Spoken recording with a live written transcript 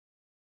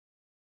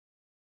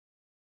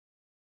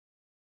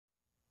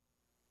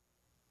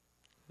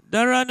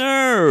The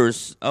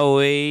runners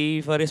away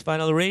for his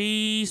final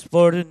race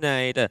for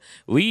tonight.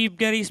 We've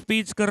got a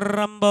speed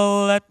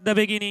scramble at the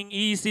beginning.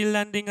 Easy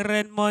landing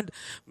Redmond.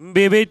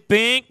 Vivid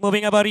Pink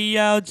moving about the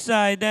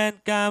outside. Then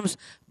comes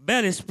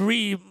Bellis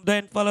Free.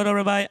 Then followed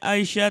over by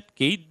iShot.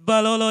 Kid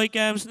Baloloy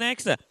comes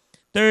next.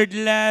 Third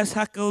last,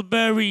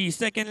 Huckleberry.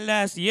 Second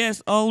last, Yes,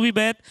 All We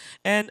Bet.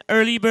 And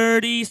Early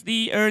Bird is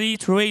the early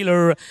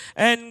trailer.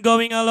 And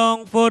going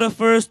along for the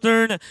first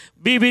turn,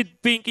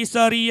 Vivid Pink is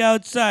already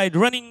outside.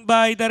 Running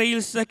by the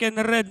rail, second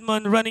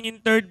Redmond. Running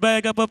in third by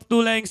a gap of 2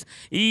 lengths.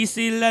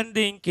 Easy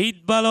landing,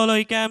 Kid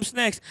Baloloy comes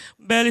next.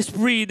 Bellis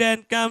Free,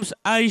 then comes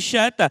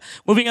iShot.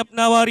 Moving up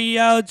now, already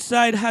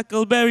outside,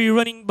 Huckleberry.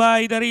 Running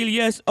by the rail,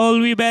 Yes, All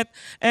We Bet.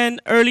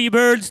 And Early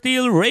Bird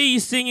still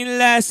racing in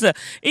last.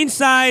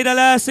 Inside the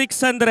last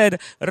 600,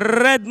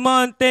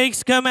 Redmond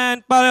takes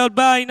command, followed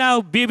by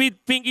now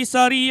Vivid Pink is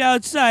already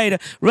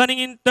outside. Running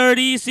in third,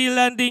 easy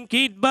landing,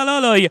 Kid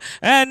Baloloy.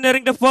 And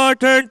nearing the fourth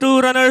turn,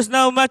 2 runners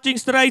now matching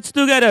strides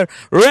together.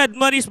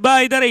 Redmond is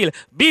by the rail.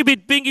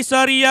 Vivid Pink is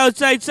already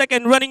outside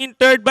second. Running in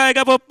third by a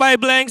gap of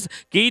 5 lengths,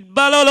 Kid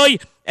Baloloy.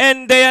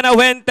 And they are now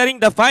entering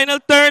the final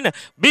turn.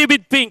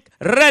 Vivid Pink,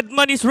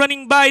 Redmond is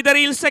running by the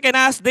rail second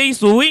as they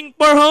swing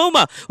for home.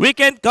 We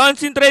can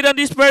concentrate on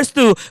these first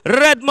two.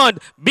 Redmond,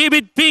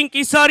 Vivid Pink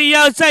is already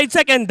outside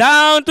second,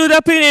 down to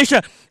the finish.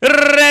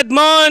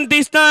 Redmond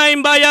this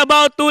time by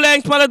about 2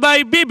 lengths, followed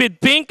by Vivid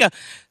Pink.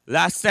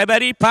 Last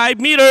 75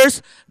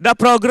 meters, the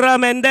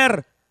program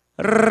ender.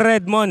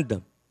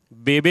 Redmond,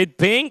 Vivid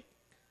Pink,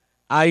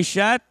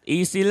 iShot,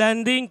 Easy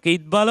Landing,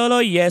 Kid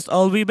Baloloy, Yes,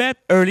 All We Bet,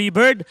 Early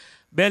Bird,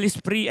 Bellis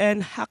Free,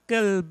 and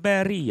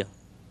Huckleberry.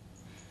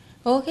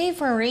 Okay,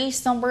 for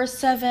race number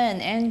 7,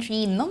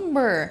 entry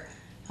number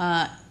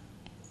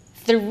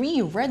 3,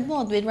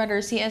 Redmond with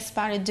Runner CS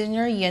Parry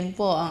Jr. Yan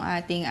po ang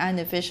ating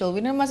unofficial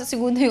winner. Mas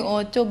segundo yung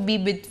 8,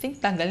 Vivid Pink,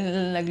 tagal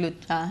na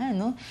naglutsahan,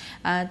 no?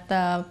 At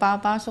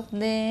papasok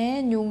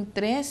din yung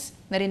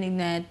 3, narinig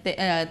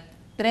natin,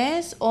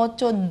 3,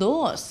 8, 2,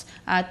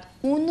 at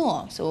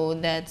 1. So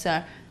that's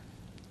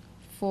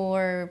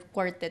for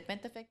quartet.